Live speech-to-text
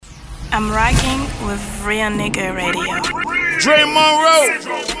I'm rocking with Real Nigga Radio. Dre Monroe,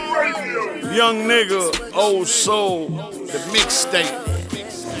 young nigga, old soul, the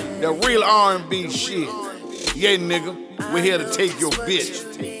mixtape, the real R&B shit. Yeah, nigga, we're here to take your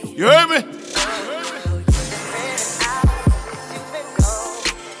bitch. You heard me?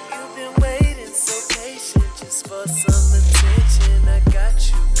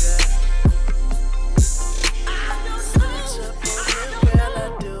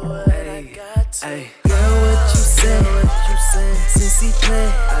 Ay, girl, what you say? Since he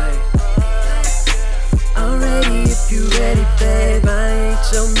play, I'm ready if you ready, babe. I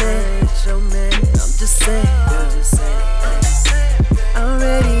ain't your man. I'm just saying. I'm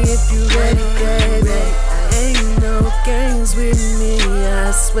ready if you ready, baby. Ain't no games with me. I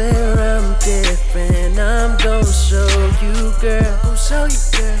swear I'm different. I'm gon' show you, girl.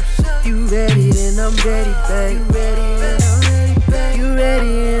 You ready, then I'm ready, babe. You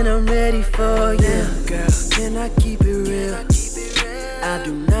ready and I'm ready for you, girl. Can I keep it real? I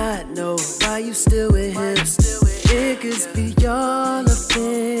do not know why you still with him. Niggas be all up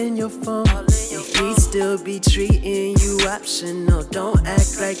in your phone. If he still be treating you optional, don't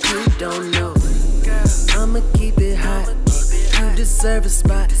act like you don't know. I'ma keep it hot. You deserve a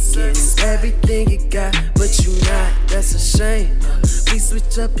spot. Getting everything you got, but you not. That's a shame. Please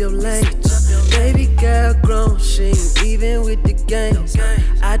switch up your lane. Baby girl grown, she ain't even with the games.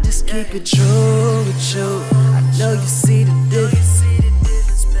 I just keep it true with you. I know you see the difference.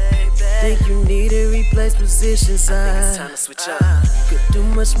 Think you need to replace positions. It's time to switch up. Could do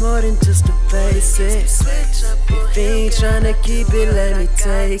much more than just the basics. If he ain't tryna keep it, let me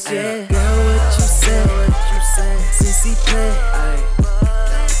take it. Girl, what you say? Since he play,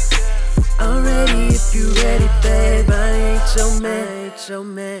 I'm ready if you ready, babe. I ain't your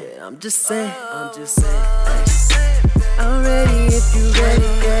man. I'm just saying. I'm ready if you ready,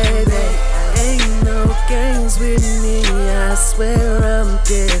 baby. Ain't no games with me. I swear I'm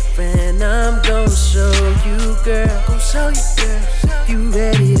different. I'm gon' show you, girl. You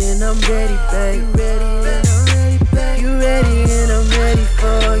ready, then I'm ready, babe. You ready, and I'm ready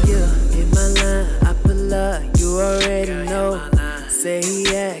for you. Hit my line, I pull up. You already know. Say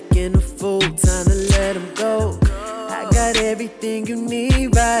he acting a fool, time to let him go. I got everything you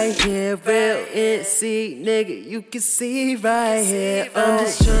need right here. Real NC, nigga, you can see right here. I'm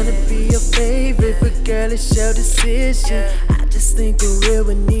just tryna be your favorite, but girl, it's your decision. I just think a real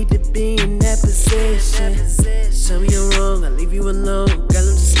would need to be in that position. Tell me I'm wrong, I'll leave you alone. Girl,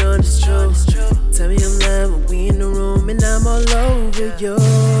 I'm just knowing it's true. Tell me I'm lying when we in the room and I'm all over you.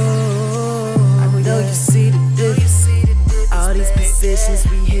 I know you see the difference. All these positions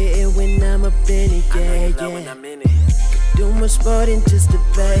we hitting when I'm up in it, yeah. Do much more than just the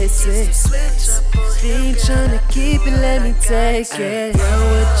basics. If you ain't tryna keep it, let me take it. Girl,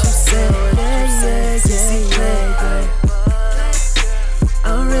 what you say?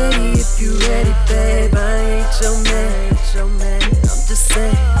 I'm ready if you ready, babe. I ain't your man. I'm just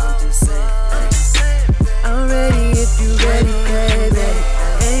saying. I'm ready if you ready, baby.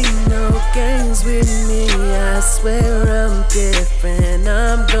 Ain't no games with me. I swear I'm different.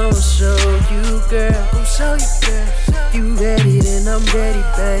 I'm gon' show you, girl. You ready, then I'm ready,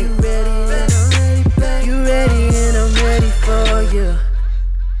 babe. You ready, and I'm ready for you.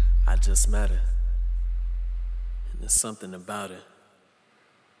 I just met her, and there's something about her.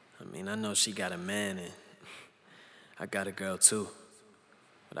 I mean, I know she got a man, and I got a girl too.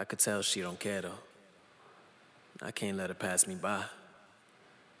 But I could tell she don't care though. I can't let her pass me by.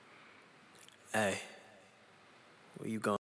 Hey, where you going?